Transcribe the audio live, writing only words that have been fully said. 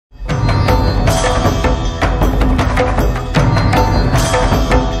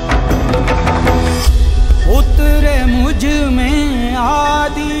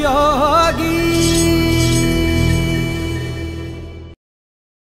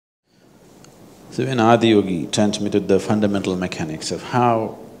So when Adiyogi transmitted the fundamental mechanics of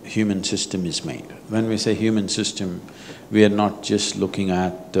how human system is made, when we say human system, we are not just looking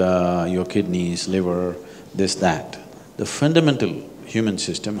at your kidneys, liver, this, that. The fundamental human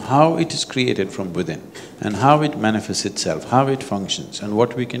system, how it is created from within and how it manifests itself, how it functions and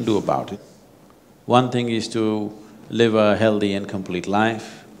what we can do about it. One thing is to live a healthy and complete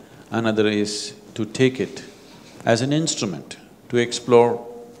life, another is to take it as an instrument to explore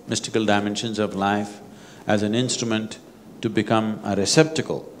mystical dimensions of life, as an instrument to become a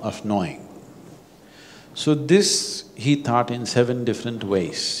receptacle of knowing. So this he taught in 7 different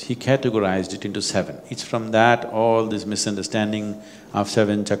ways, he categorized it into 7. It's from that all this misunderstanding of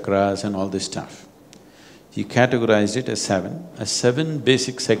 7 chakras and all this stuff. He categorized it as 7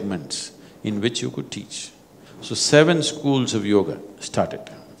 basic segments in which you could teach. So 7 schools of yoga started.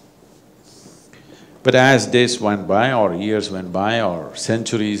 But as days went by or years went by or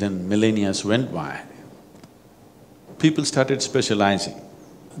centuries and millennia went by, people started specializing.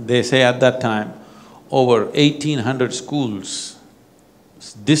 They say at that time, over 1800 schools,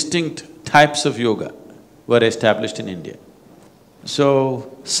 distinct types of yoga were established in India.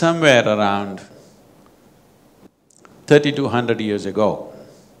 So, somewhere around 3200 years ago,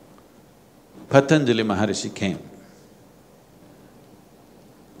 Patanjali Maharishi came.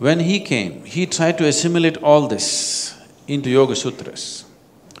 When he came, he tried to assimilate all this into Yoga Sutras.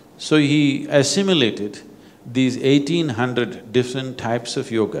 So he assimilated these 1800 different types of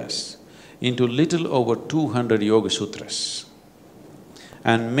yogas into little over 200 Yoga Sutras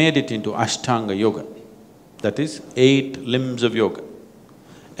and made it into Ashtanga Yoga, that is 8 limbs of yoga.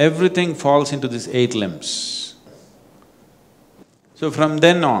 Everything falls into these 8 limbs. So from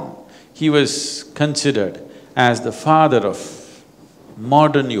then on, he was considered as the father of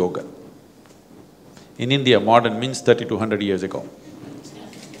modern yoga. In India, modern means 3200 years ago,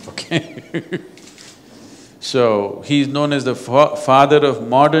 okay So, he is known as the father of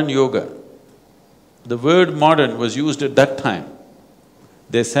modern yoga. The word modern was used at that time.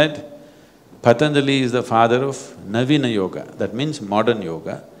 They said, Patanjali is the father of Navina Yoga, that means modern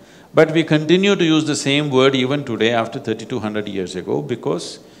yoga. But we continue to use the same word even today after 3200 years ago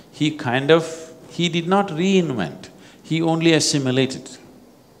because he did not reinvent, he only assimilated.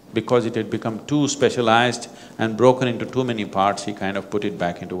 Because it had become too specialized and broken into too many parts, he kind of put it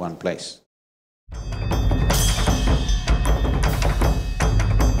back into one place.